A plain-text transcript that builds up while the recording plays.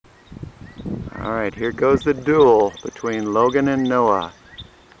Alright, here goes the duel between Logan and Noah.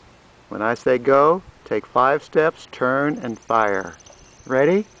 When I say go, take 5 steps, turn, and fire.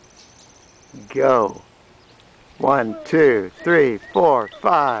 Ready? Go. 1, 2, 3, 4,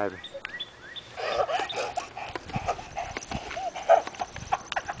 5.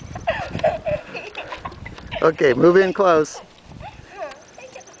 Okay, move in close.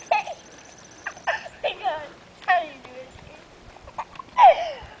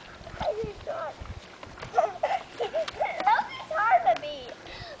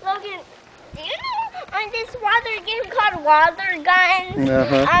 Logan, do you know on this water game called water guns?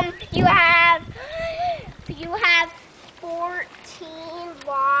 You have 14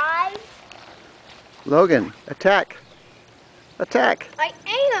 lives. Logan, attack! Attack! I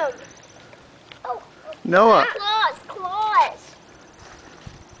am. Oh, Noah. Claws.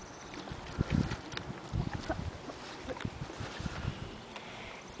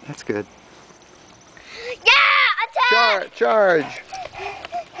 That's good. Yeah, attack! Charge!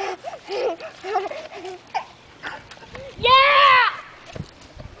 Yeah!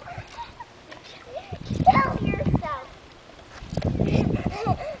 Kill yourself.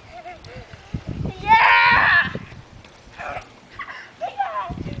 Yeah!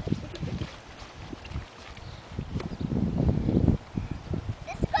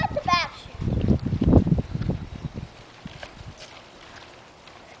 This got the back shoot.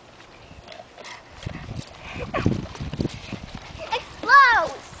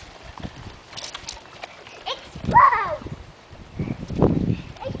 Explodes! Explode!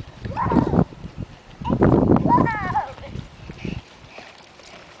 Explode! Explode!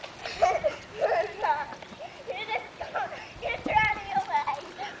 You're running away.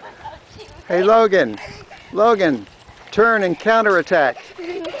 Hey Logan! Logan! Turn and counterattack!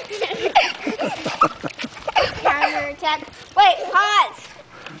 Counterattack. Wait, pause!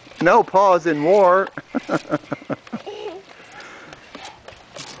 No pause in war! Explode!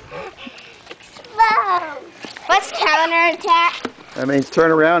 What's counterattack? That means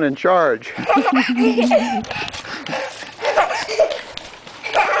turn around and charge. I'm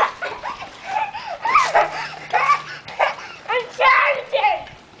charging!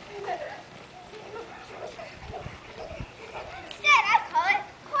 Instead, I call it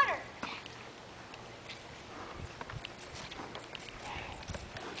corner.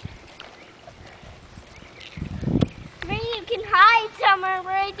 Maybe you can hide somewhere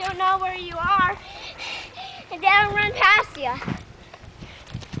where I don't know where you are, and then I'll run past you.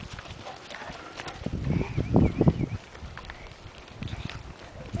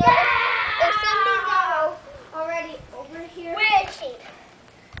 If somebody's not already over here. Where is she?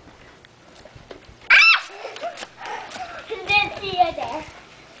 Ah! Didn't see her there.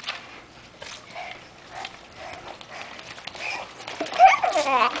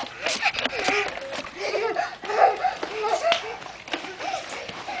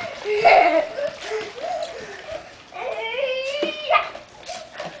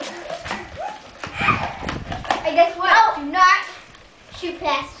 And guess what? Oh. Do not shoot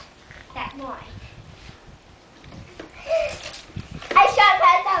past that line. I shot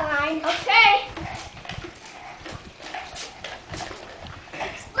past that line. Okay.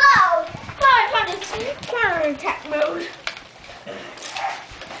 Explode! Come on, this corner attack mode.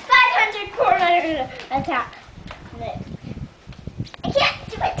 500 corner attack. I can't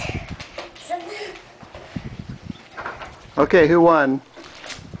do it. Okay, who won?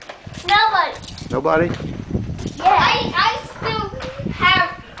 Nobody. Nobody? Yeah. I still have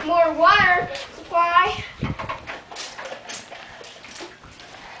more water supply.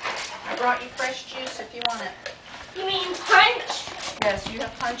 I brought you fresh juice if you want it. You mean punch? Yes, you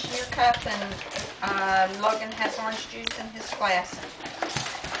have punch in your cup, and Logan has orange juice in his glass.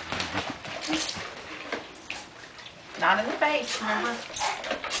 Not in the face, remember?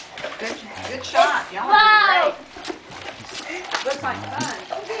 Good shot. Y'all are great. Looks like fun.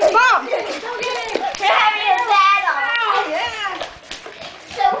 Mom! We're having a battle. Oh, yeah.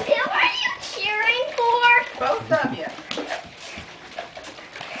 So who are you cheering for? Both of you.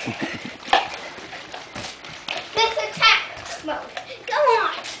 This attack mode. Go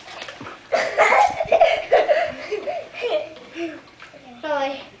on. Oh,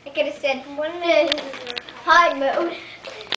 I could have said one hide mode.